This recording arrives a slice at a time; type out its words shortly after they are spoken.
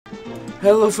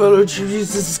Hello fellow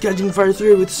Chewies, this is Catching Fire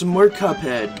 3 with some more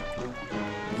Cuphead.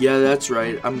 Yeah, that's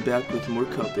right, I'm back with more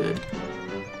Cuphead.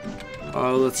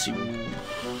 Let's see.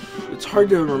 It's hard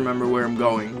to remember where I'm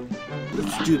going.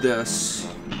 Let's do this.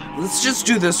 Let's just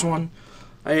do this one.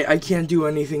 I can't do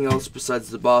anything else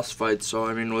besides the boss fight, so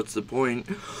I mean, what's the point?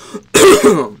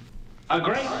 A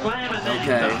great slam and then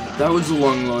okay, that was a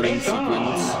long loading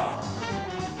sequence.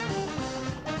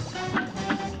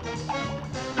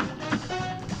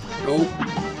 Nope.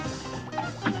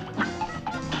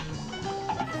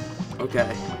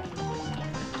 Okay.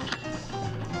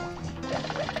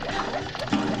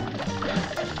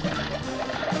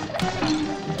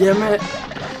 Damn it.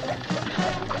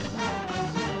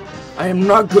 I am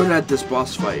not good at this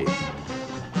boss fight.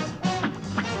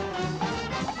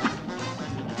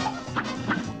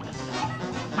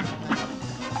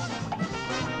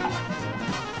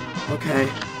 Okay.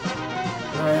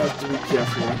 Now I have to be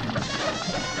careful.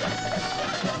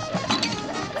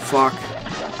 Fuck.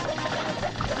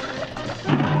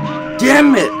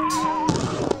 Damn it!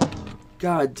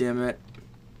 God damn it.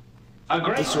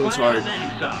 This one's hard.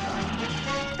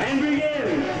 And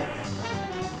begin.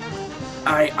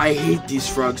 I hate these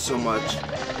frogs so much.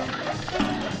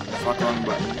 Fuck, wrong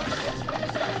button.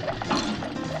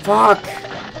 Fuck!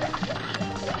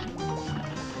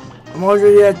 I'm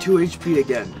already at 2 HP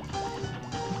again.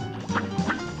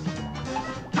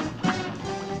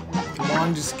 Come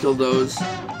on, just kill those.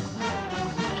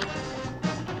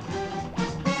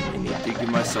 I need to give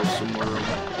myself some more room.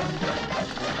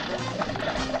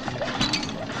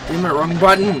 Damn it, wrong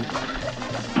button!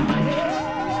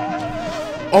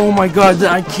 Oh my god,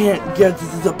 I can't get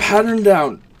the pattern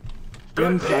down.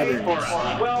 Damn patterns.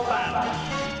 Well done.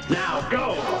 Now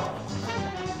go.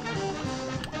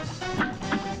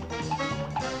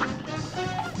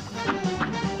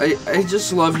 I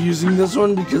just love using this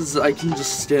one because I can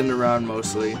just stand around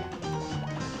mostly.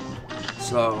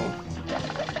 So.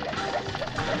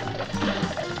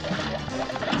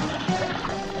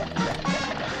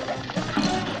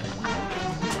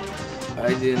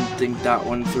 I didn't think that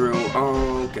one through.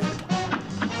 Oh, okay.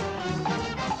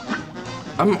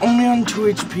 I'm only on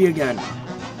 2 HP again.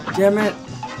 Damn it.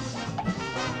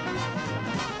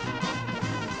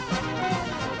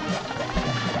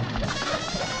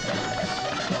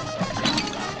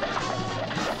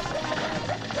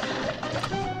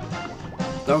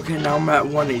 Okay, now I'm at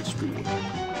 1 HP.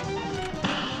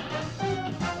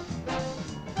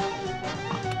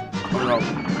 Oh no.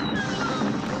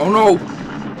 Oh no!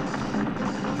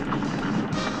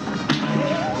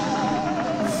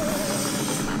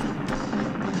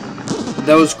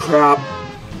 That was crap.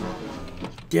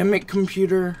 Damn it,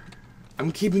 computer.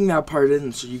 I'm keeping that part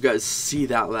in so you guys see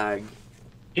that lag.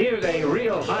 Here's a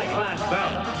real high-class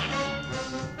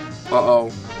bout.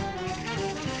 Uh-oh.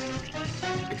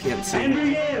 I can't see. And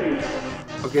begin.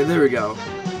 Okay, there we go.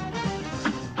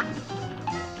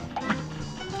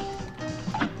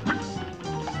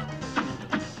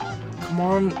 Come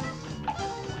on.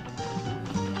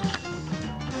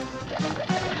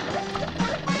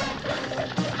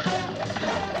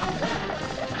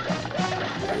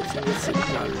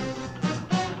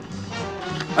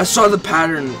 I saw the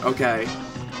pattern, okay.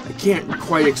 I can't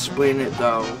quite explain it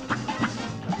though.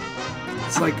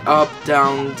 It's like up,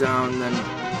 down, down, then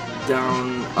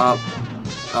down, up,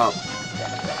 up.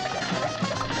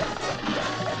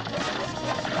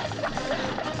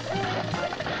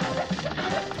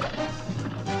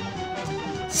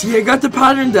 See, I got the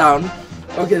pattern down.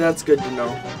 Okay, that's good to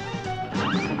know.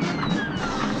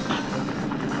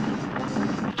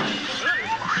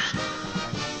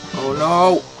 Oh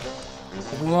no!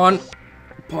 Hold on.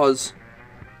 Pause.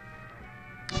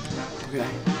 Okay.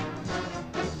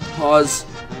 Pause.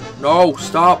 No,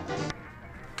 stop.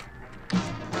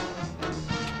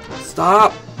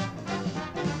 Stop.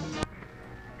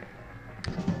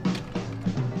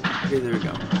 Okay, there we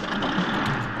go.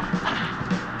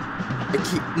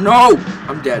 No!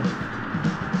 I'm dead.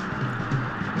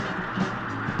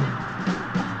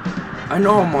 I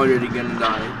know I'm already gonna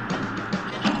die.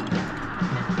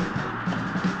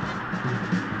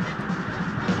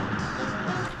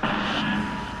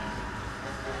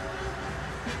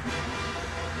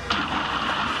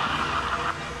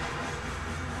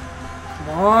 Come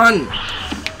on!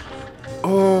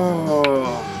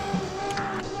 Oh!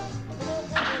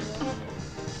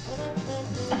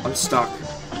 I'm stuck.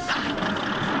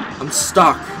 I'm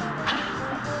stuck.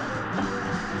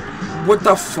 What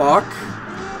the fuck?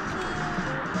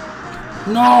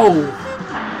 No!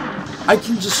 I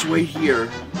can just wait here.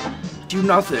 Do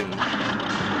nothing.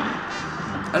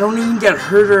 I don't even get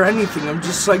hurt or anything. I'm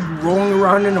just like rolling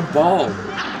around in a ball.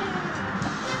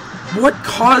 What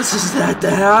causes that to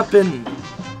happen?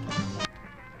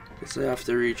 Guess I have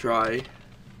to retry.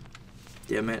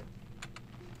 Damn it.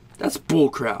 That's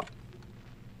bullcrap.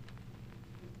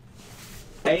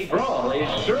 A brawl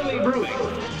is surely brewing.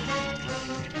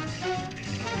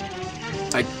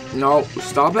 No,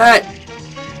 stop it!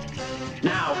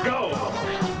 Now go!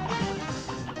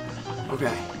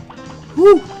 Okay.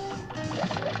 Whew!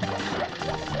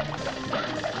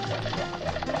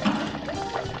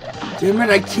 Damn it,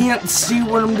 I can't see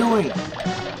what I'm doing.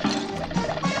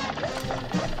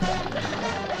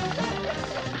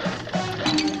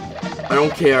 I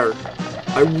don't care.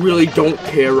 I really don't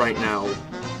care right now.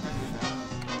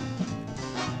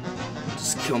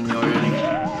 Just kill me already.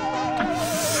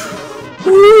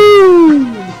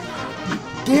 Woo!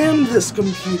 Damn this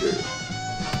computer.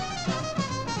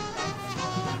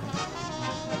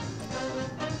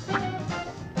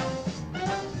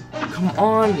 Come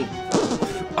on.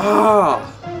 Ah.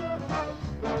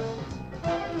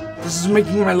 This is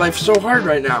making my life so hard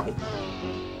right now.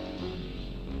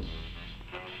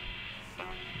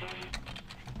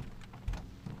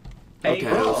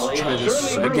 Okay, let's try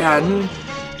this again.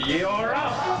 You're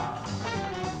up.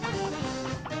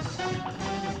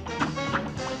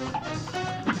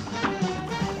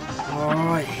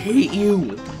 Oh, I hate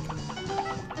you.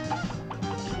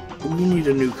 We need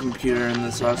a new computer in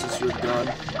this house, I swear to God.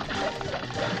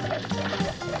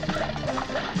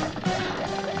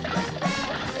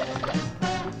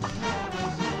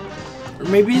 Or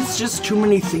maybe it's just too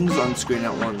many things on screen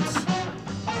at once.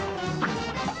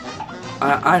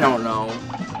 I don't know.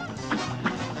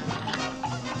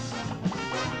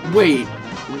 Wait,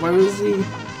 where is he?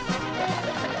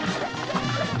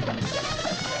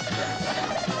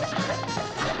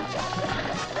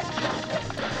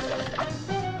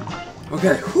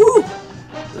 Okay, whew!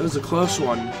 That was a close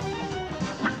one.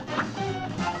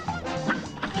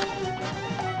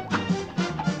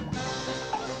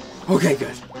 Okay,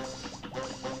 good.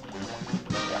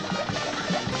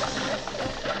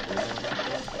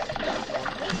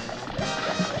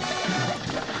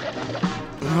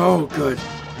 Oh, good.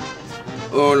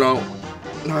 Oh, no.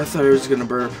 No, I thought I was gonna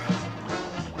burp.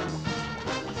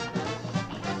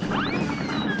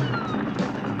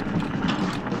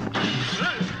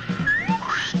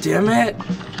 Damn it!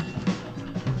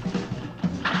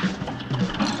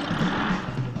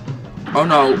 Oh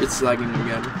no, it's lagging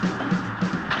again.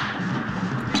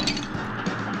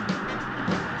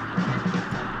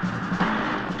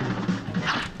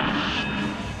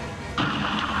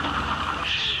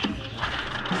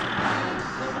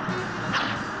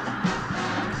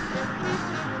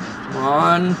 Come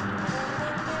on.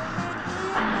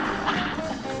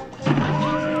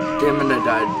 Damn it, I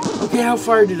died. Okay, how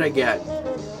far did I get?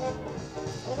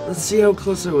 Let's see how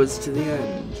close I was to the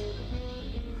end.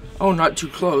 Oh, not too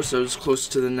close. I was close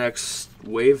to the next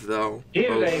wave, though.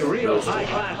 Here's a real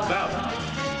high-class bout.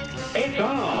 It's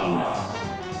on.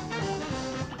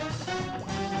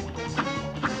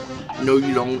 No,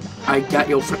 you don't. I got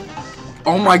your friend.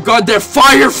 Oh my God, they're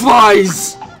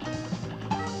fireflies!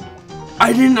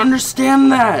 I didn't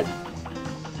understand that.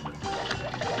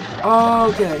 Oh,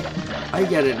 okay. I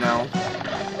get it now.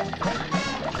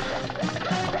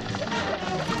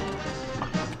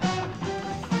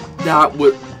 That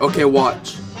would... Okay,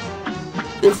 watch.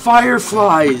 They're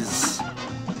fireflies!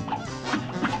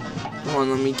 Come on,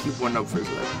 let me keep one up for a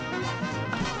sec.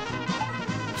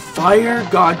 Fire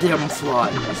goddamn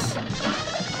flies.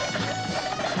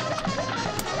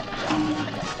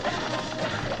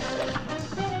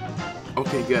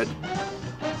 Okay, good.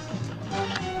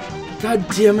 God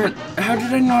damn it. How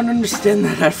did I not understand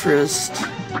that at first?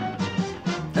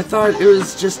 I thought it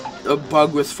was just a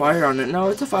bug with fire on it. No,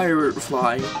 it's a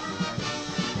firefly.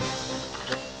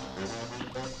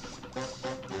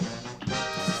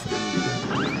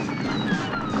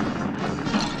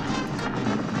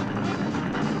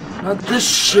 Not this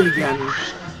shit again.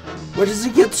 Why does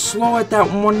it get slow at that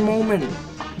one moment?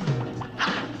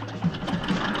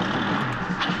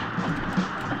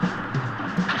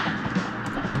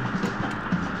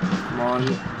 Come on.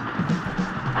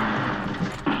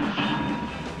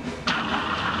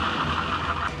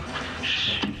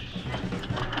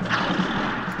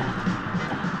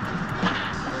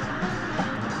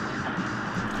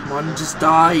 Come on, just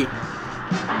die.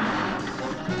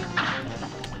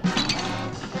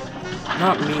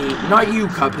 Not me. Not you,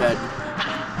 Cuphead.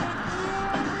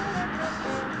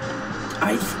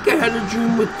 I think I had a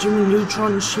dream with Jimmy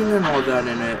Neutron Machine and all that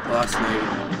in it last night.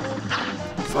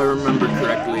 If I remember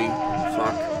correctly.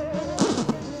 Fuck.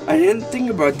 I didn't think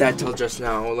about that till just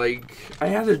now. Like, I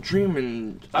had a dream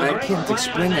and I can't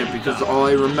explain it because all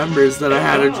I remember is that I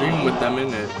had a dream with them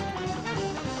in it.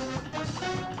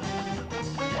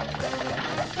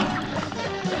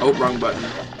 Oh, wrong button.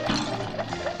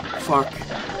 Fuck.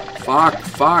 Fuck.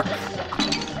 Fuck.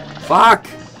 Fuck!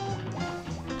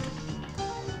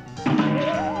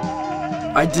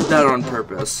 I did that on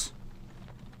purpose.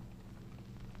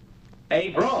 A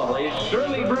brawl is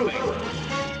surely brewing.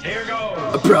 Here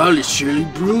goes. A brawl is surely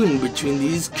brewing between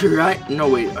these karate. No,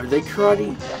 wait, are they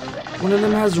karate? One of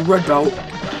them has a red belt.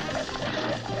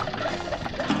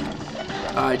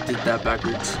 I did that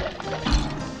backwards.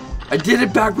 I did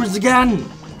it backwards again!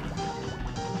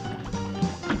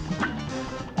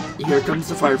 Here comes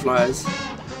the fireflies.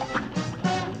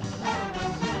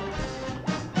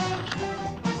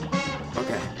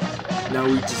 Okay. Now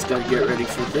we just gotta get ready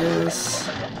for this.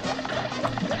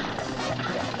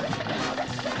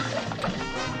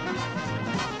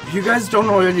 If you guys don't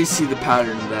already see the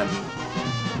pattern, then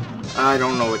I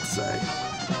don't know what to say.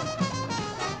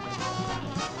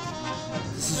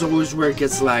 This is always where it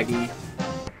gets laggy.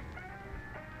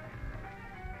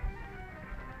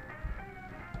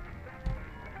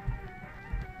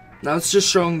 Now it's just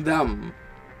showing them.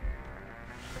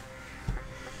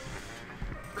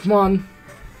 Come on.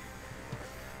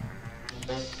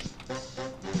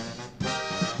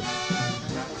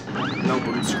 Nope,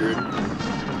 I'm screwed.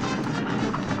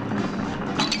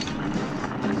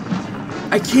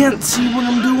 I can't see what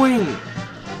I'm doing.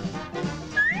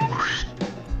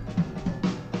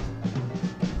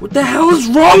 What the hell is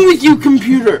wrong with you,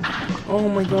 computer? Oh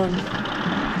my god.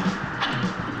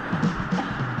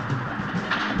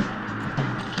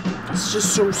 It's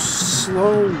just so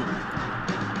slow.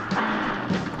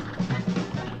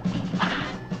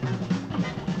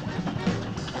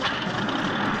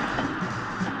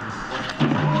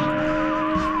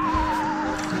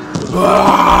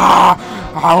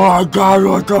 Oh my god,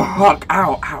 what the fuck?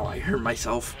 Ow, ow, I hurt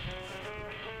myself.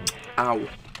 Ow.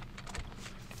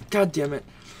 God damn it.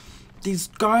 These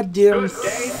goddamn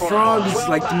frogs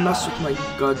like to mess with my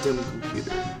goddamn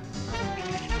computer.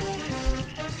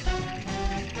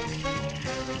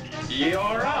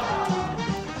 You're up.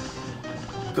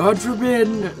 God forbid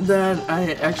that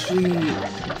I actually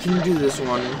can do this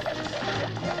one.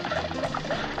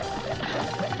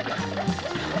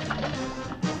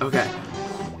 Okay.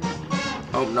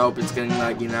 Oh, nope, it's getting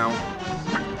laggy now.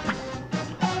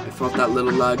 I felt that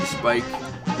little lag spike.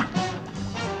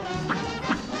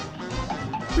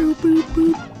 Boop, boop,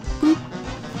 boop, boop.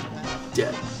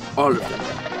 Dead. All of them.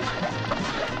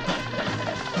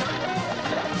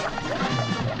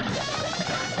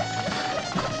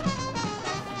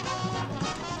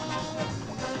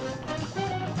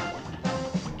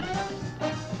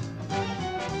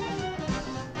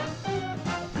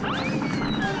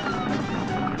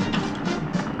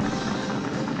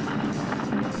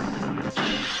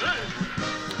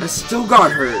 I still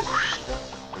got hurt.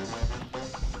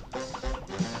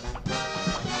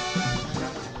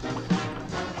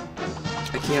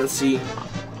 I can't see.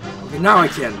 Okay, now I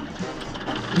can.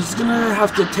 I'm just gonna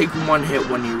have to take one hit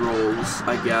when he rolls,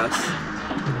 I guess.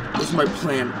 That's my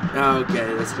plan.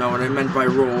 Okay, that's not what I meant by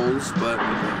rolls, but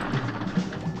okay.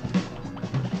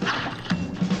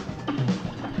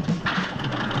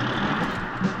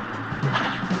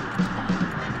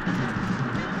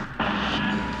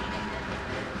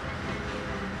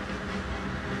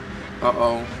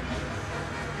 Uh-oh.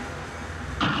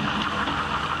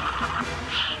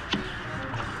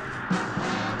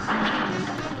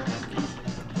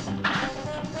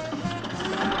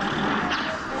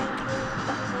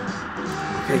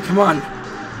 Okay, come on.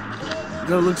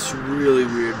 That looks really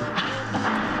weird.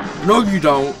 No, you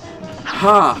don't.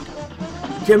 Ha!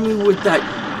 Get me with that.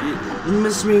 You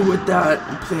miss me with that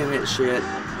planet shit.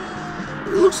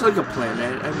 It looks like a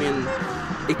planet. I mean,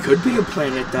 it could be a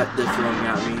planet that they're throwing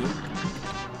at me.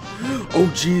 Oh,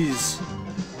 jeez.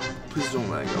 Please don't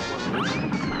lag up on me.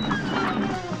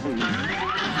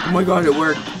 Oh my god, it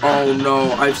worked. Oh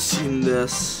no, I've seen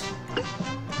this.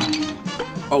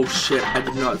 Oh shit, I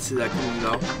did not see that coming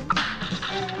though.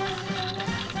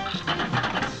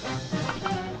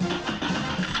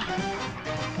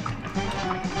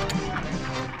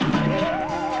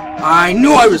 I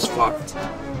knew I was fucked.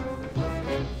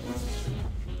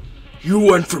 You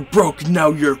went for broke, now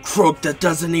you're a croak that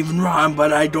doesn't even rhyme,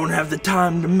 but I don't have the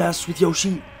time to mess with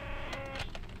Yoshi.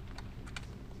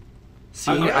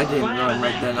 See, I didn't rhyme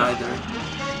right then either.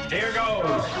 Here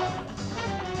goes.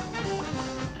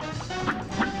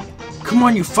 Come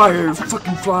on, you fire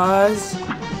fucking flies.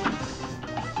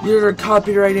 You're a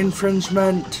copyright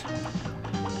infringement.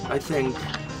 I think.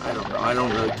 I don't know. I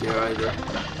don't really care either.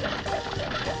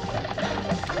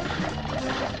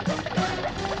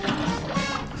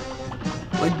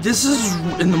 Like, this is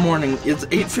in the morning. It's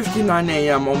 8:59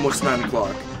 a.m., almost 9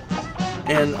 o'clock.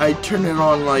 and I turned it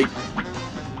on like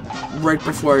right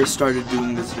before I started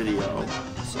doing this video.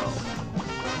 So,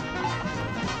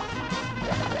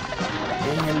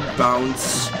 and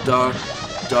bounce, duck,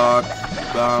 duck,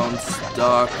 bounce,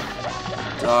 duck,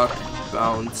 duck,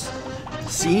 bounce.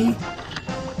 See?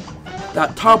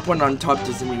 That top one on top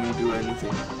doesn't even do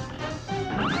anything.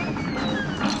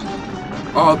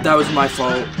 Oh, that was my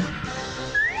fault.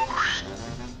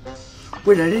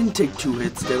 Wait, I didn't take 2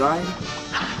 hits, did I?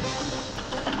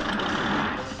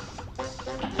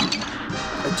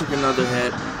 I took another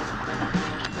hit.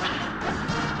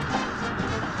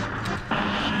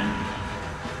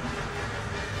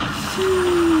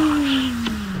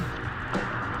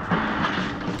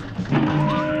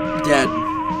 Dead.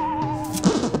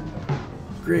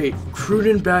 Great. Crude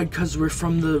and bad because we're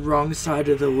from the wrong side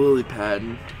of the lily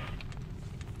pad.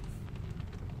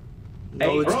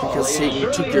 No, it's because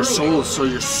Satan took your soul, so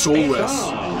you're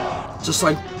soulless. Just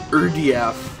like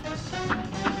Urdiaf.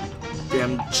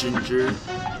 Damn ginger.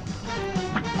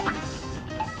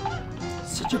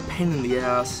 Such a pain in the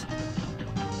ass.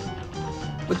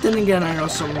 But then again, I know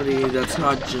somebody that's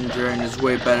not ginger and is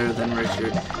way better than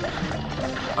Richard.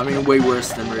 I mean, way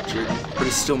worse than Richard, but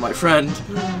he's still my friend.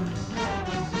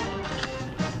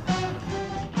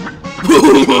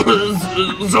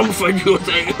 Zombified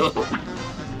USA.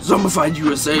 Zombified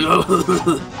USA.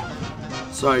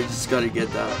 Sorry, just gotta get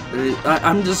that.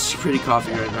 I'm just pretty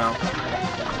coffee right now.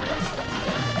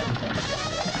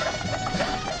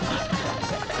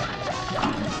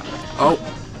 Oh,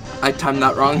 I timed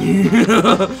that wrong.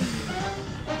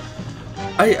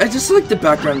 I just like the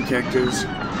background characters.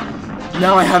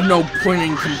 Now I have no point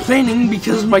in complaining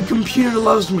because my computer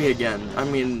loves me again. I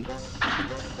mean,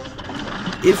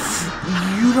 if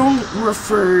you don't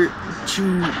refer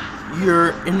to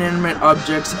your inanimate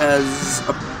objects as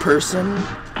a person,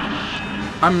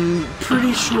 I'm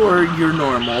pretty sure you're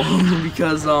normal.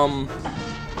 Because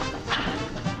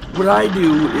what I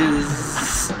do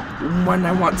is when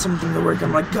I want something to work,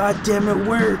 I'm like, God damn it,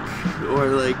 work! Or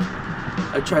like,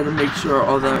 I try to make sure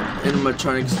all the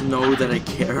animatronics know that I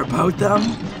care about them,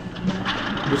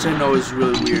 which I know is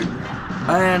really weird.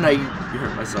 And I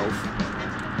hurt myself.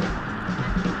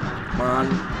 Come on.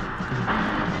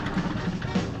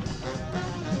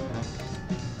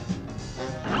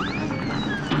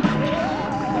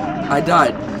 I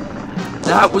died.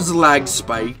 That was a lag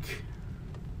spike.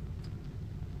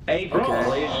 A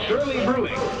brawl is surely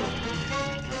brewing.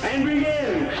 And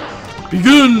begins.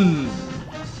 Begin!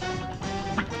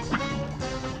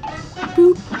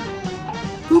 Boop.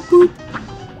 Boop boop.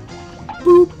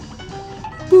 Boop.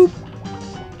 Boop.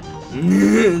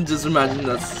 Just imagine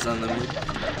that's the sound of me.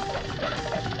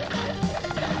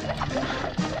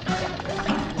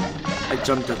 I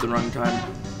jumped at the wrong time.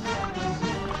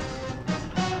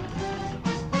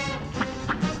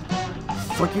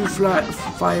 Fuck you,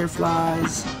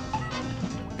 fireflies.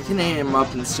 I can aim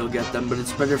up and still get them, but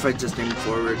it's better if I just aim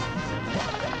forward.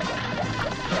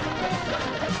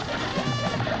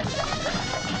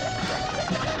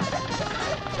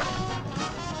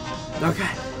 Okay.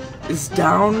 It's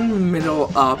down, middle,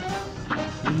 up,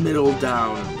 middle,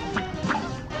 down,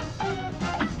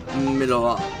 middle,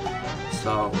 up.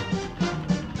 So...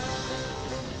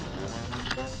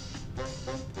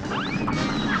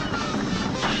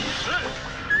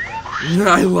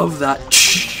 I love that.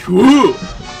 Woo!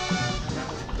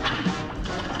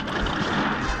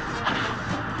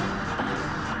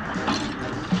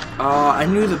 I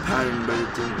knew the pattern, but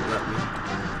it didn't let me.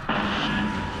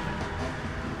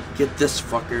 Get this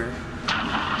fucker.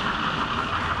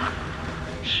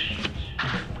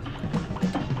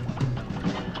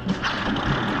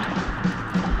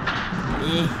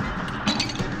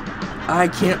 I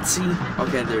can't see.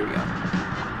 Okay, there we go.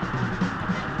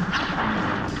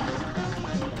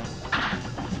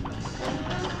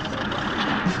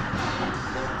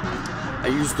 I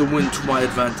use the wind to my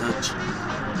advantage.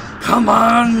 Come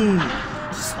on!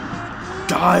 Just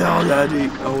die already.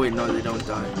 Oh wait, no, they don't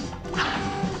die.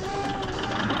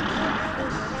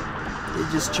 They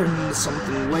just turn into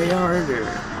something way harder.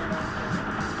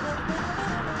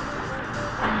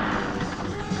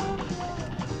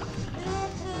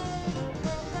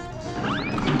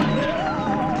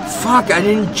 Fuck, I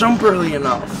didn't jump early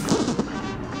enough.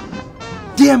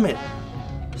 Damn it!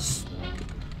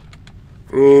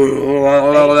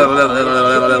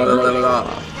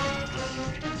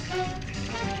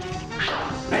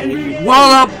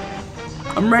 Wall up!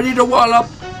 I'm ready to wall up!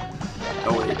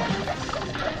 Oh wait.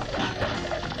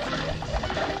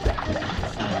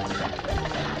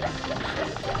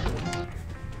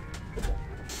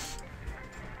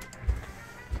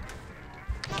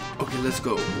 Okay, let's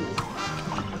go.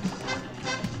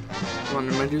 Come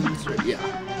on, am I doing this right? Yeah.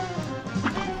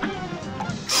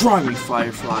 Try me,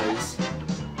 fireflies.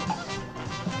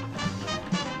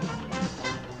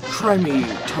 Try me,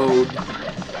 Toad.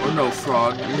 Or no,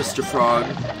 Frog. Mr. Frog.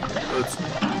 Oh, it's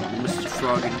Mr.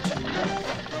 Frog and...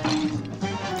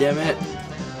 Damn it.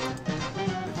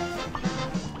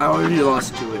 I already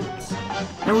lost 2 hits.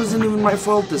 It wasn't even my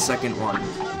fault, the second one.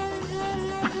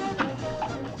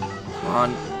 Come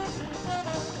on.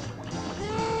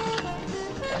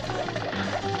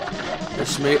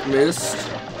 This mate missed.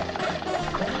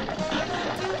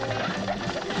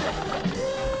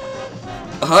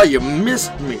 Aha, you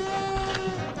missed me.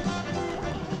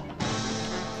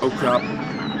 Oh crap.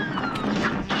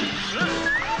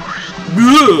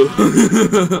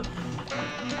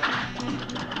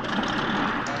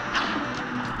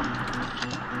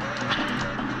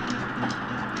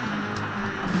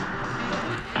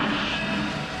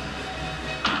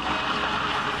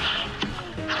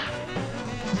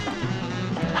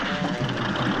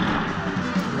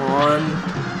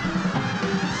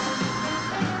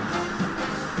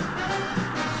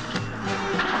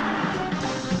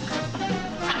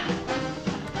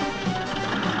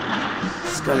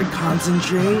 Gotta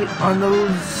concentrate on the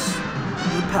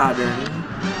pattern.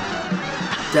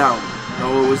 Down.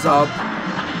 No, it was up.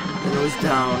 Then it was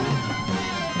down.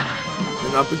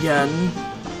 Then up again.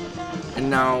 And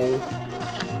now...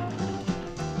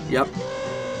 Yep.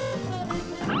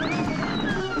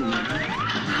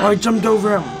 Oh, I jumped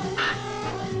over him.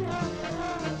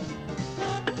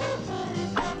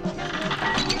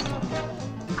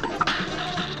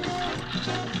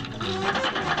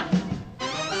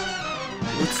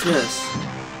 What's this?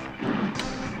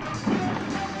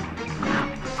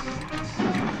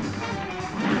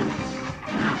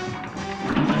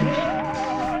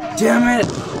 Damn it!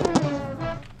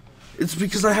 It's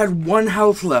because I had 1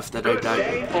 health left that I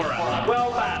died.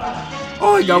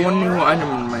 Oh, I got 1 new item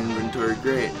in my inventory.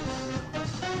 Great.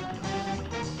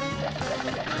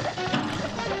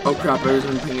 Oh crap, I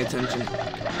wasn't paying attention.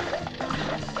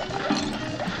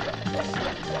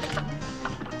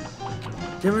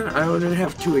 Damn it, I only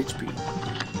have 2 HP.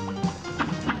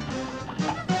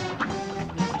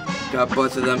 Got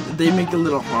both of them. They make a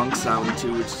little honk sound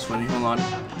too, which is funny. Hold on.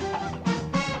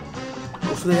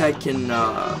 Hopefully I can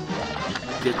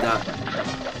get that.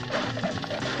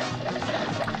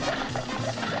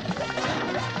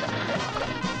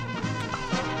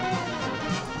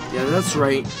 Yeah, that's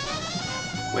right.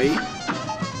 Wait.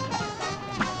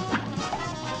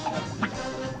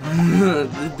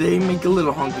 They make a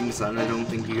little honking sound. I don't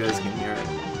think you guys can hear it.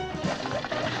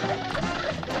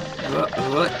 What?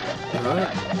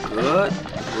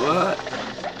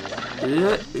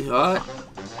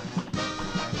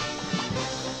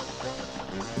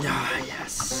 Ah,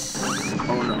 yes.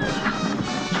 Oh no.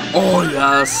 Oh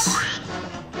yes.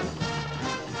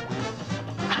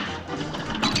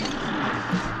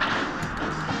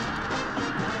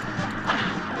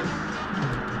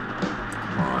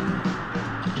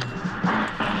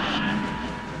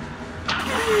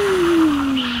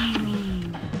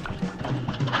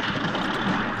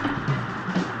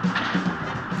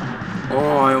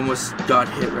 Oh, I almost got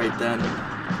hit right then.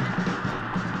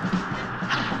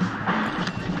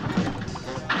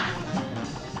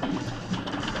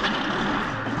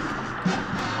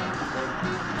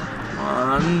 Come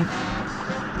on.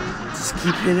 Just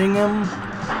keep hitting him.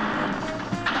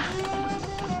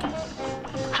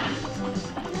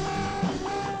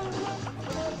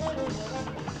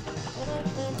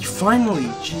 Finally,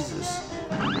 Jesus.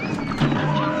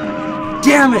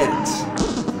 Damn it!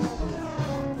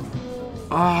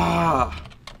 Ah.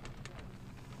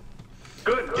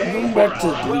 I'm going back to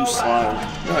the blue slime.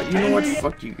 You know what?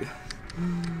 Fuck you.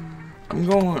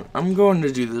 I'm going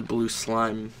to do the blue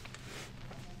slime.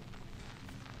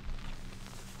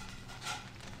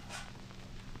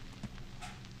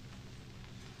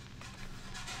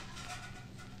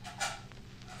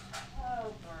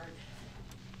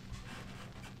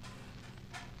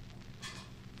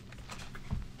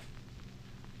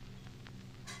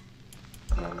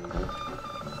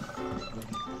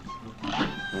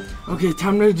 Okay,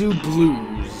 time to do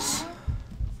blues,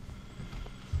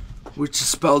 which is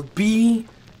spelled B-L-O-O-Z-E.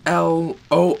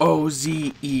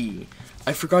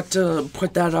 I forgot to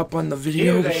put that up on the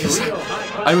video because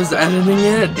I was editing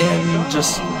it and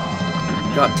just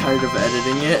got tired of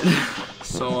editing it.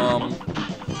 So,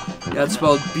 yeah, it's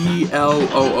spelled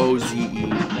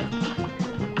B-L-O-O-Z-E.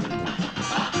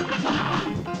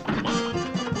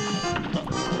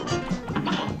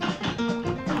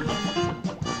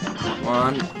 Come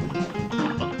on.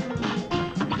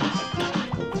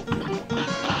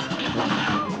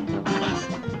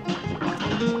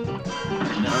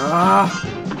 Ah!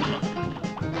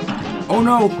 Oh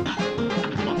no!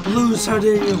 Blues, how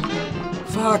dare you?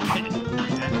 Fuck!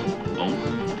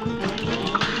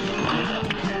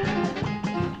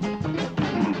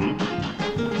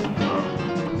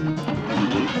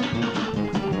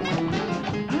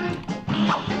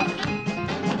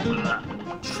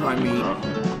 Try me.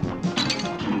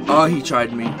 Oh, he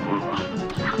tried me.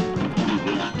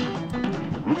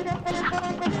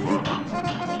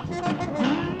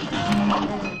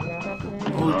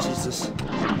 Oh, Jesus.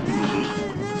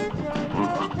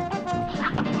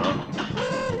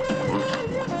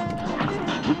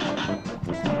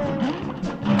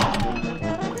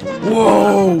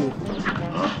 Whoa!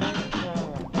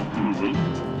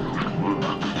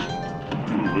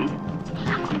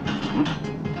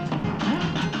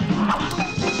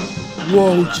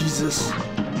 Whoa, Jesus.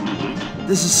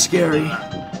 This is scary.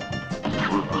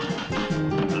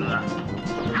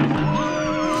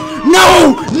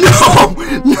 No! No!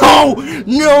 No!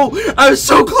 No! I was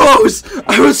so close!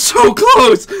 I was so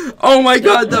close! Oh my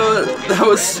god, that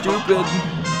was stupid.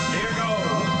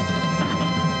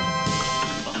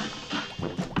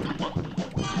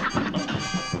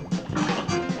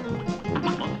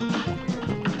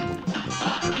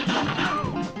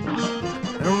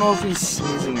 I don't know if he's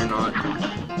sneezing or not.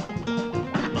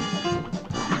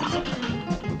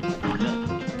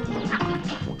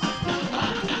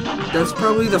 That's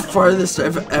probably the farthest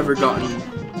I've ever gotten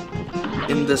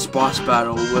in this boss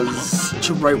battle, was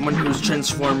to right when he was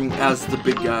transforming as the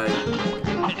big guy.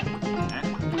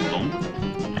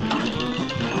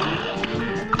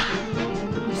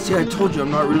 See, I told you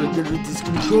I'm not really good with these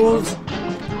controls.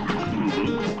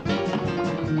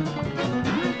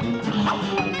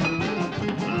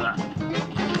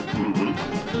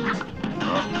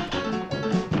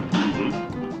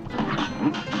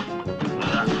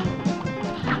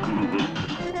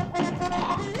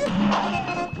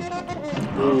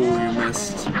 Oh, you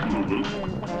missed.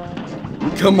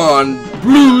 Come on,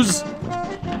 blues!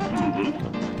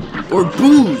 Or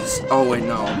booze! Oh, wait,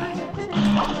 no.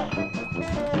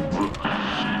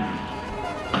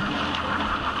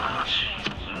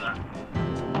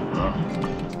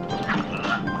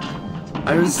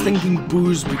 I was thinking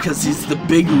booze because he's the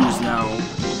big ooze now.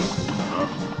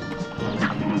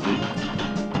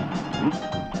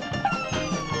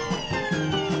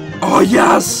 Oh,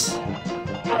 yes!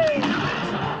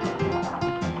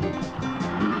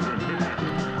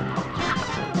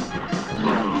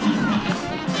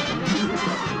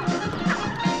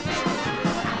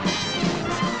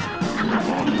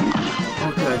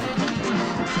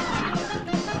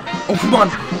 Oh, come on.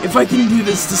 If I can do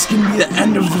this, this can be the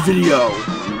end of the video.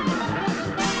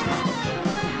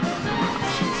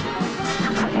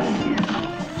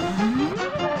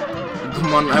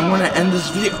 Come on, I want to end this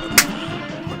video.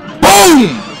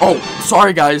 Boom! Oh,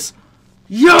 sorry, guys.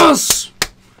 Yes!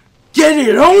 Get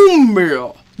it on,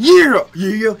 girl. Yeah,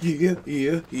 yeah, yeah, yeah,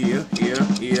 yeah, yeah, yeah,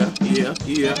 yeah, yeah,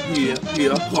 yeah,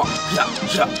 yeah, ha, ha,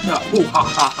 ha, oh, ha,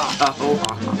 ha, ha, ha, oh,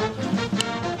 ha, ha.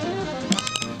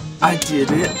 I did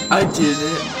it,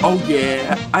 oh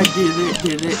yeah, I did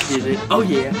it, oh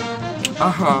yeah,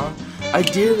 I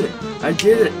did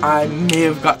it, I may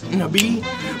have gotten a B,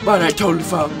 but I totally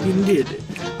fucking did it.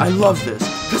 I love this,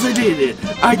 cause I did it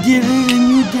and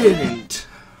you didn't.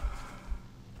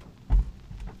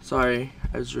 Sorry,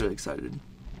 I was really excited.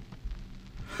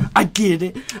 I did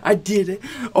it,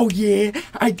 oh yeah,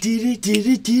 I did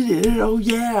it, oh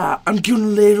yeah, I'm doing a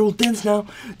little dance now,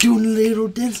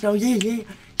 yeah.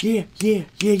 Yeah.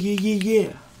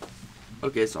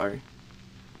 Okay, sorry.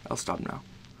 I'll stop now.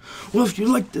 Well, if you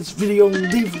like this video,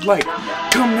 leave a like.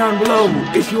 Comment down below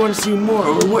if you want to see more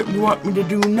or what you want me to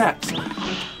do next.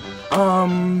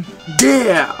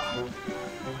 Yeah.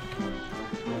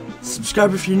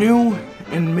 Subscribe if you're new,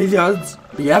 and may the odds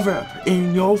be ever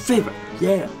in your favor.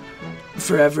 Yeah.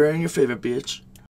 Forever in your favor, bitch.